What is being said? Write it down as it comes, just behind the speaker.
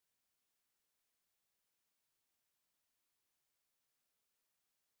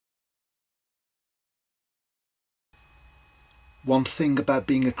One thing about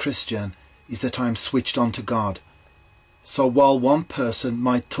being a Christian is that I am switched on to God. So while one person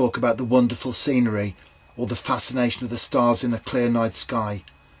might talk about the wonderful scenery or the fascination of the stars in a clear night sky,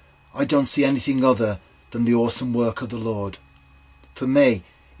 I don't see anything other than the awesome work of the Lord. For me,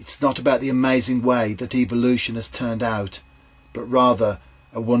 it's not about the amazing way that evolution has turned out, but rather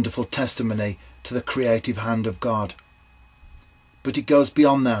a wonderful testimony to the creative hand of God. But it goes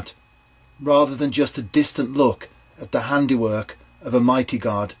beyond that. Rather than just a distant look at the handiwork of a mighty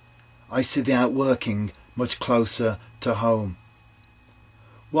God, I see the outworking much closer to home.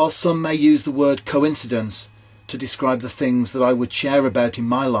 While some may use the word coincidence to describe the things that I would share about in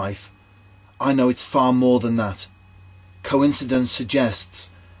my life, I know it's far more than that. Coincidence suggests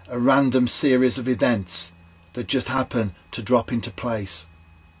a random series of events that just happen to drop into place.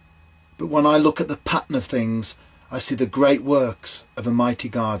 But when I look at the pattern of things, I see the great works of a mighty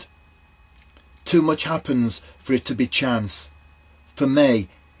God. Too much happens for it to be chance. For me,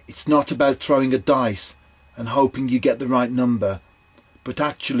 it's not about throwing a dice and hoping you get the right number, but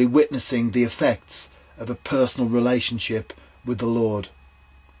actually witnessing the effects of a personal relationship with the Lord.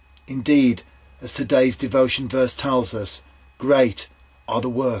 Indeed, as today's devotion verse tells us, great are the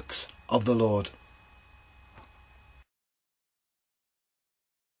works of the Lord.